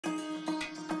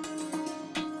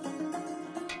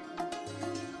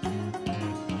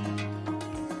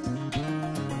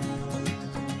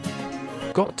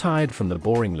Got tired from the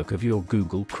boring look of your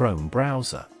Google Chrome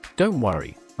browser? Don't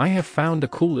worry, I have found a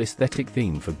cool aesthetic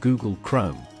theme for Google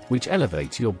Chrome, which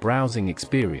elevates your browsing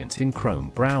experience in Chrome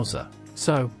browser.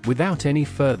 So, without any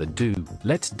further ado,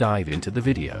 let's dive into the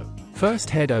video. First,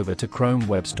 head over to Chrome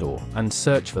Web Store and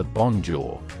search for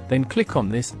Bonjourr, then click on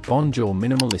this Bonjourr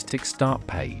Minimalistic Start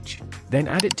page. Then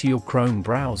add it to your Chrome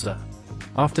browser.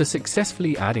 After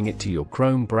successfully adding it to your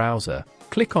Chrome browser,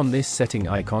 click on this setting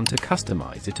icon to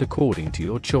customize it according to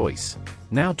your choice.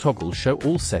 Now toggle Show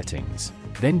All Settings.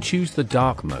 Then choose the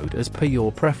dark mode as per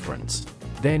your preference.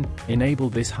 Then, enable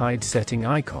this hide setting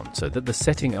icon so that the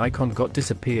setting icon got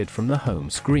disappeared from the home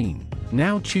screen.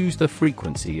 Now choose the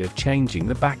frequency of changing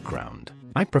the background.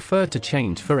 I prefer to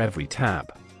change for every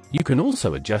tab. You can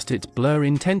also adjust its blur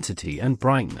intensity and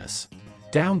brightness.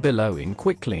 Down below in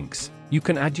Quick Links, you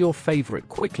can add your favorite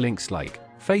quick links like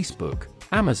Facebook,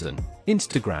 Amazon,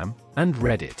 Instagram, and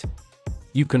Reddit.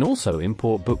 You can also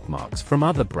import bookmarks from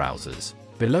other browsers.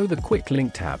 Below the Quick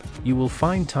Link tab, you will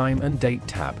find Time and Date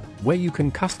tab, where you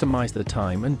can customize the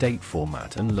time and date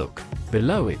format and look.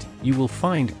 Below it, you will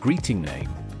find Greeting Name,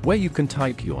 where you can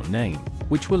type your name,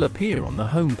 which will appear on the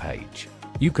home page.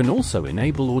 You can also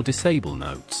enable or disable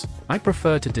notes. I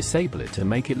prefer to disable it to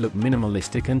make it look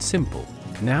minimalistic and simple.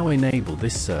 Now enable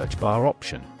this search bar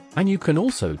option, and you can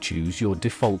also choose your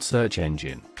default search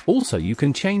engine. Also, you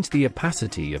can change the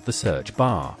opacity of the search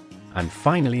bar. And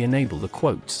finally, enable the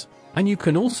quotes. And you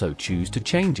can also choose to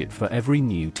change it for every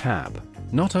new tab.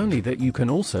 Not only that, you can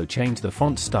also change the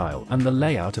font style and the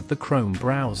layout of the Chrome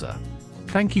browser.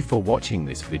 Thank you for watching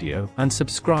this video and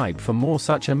subscribe for more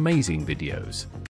such amazing videos.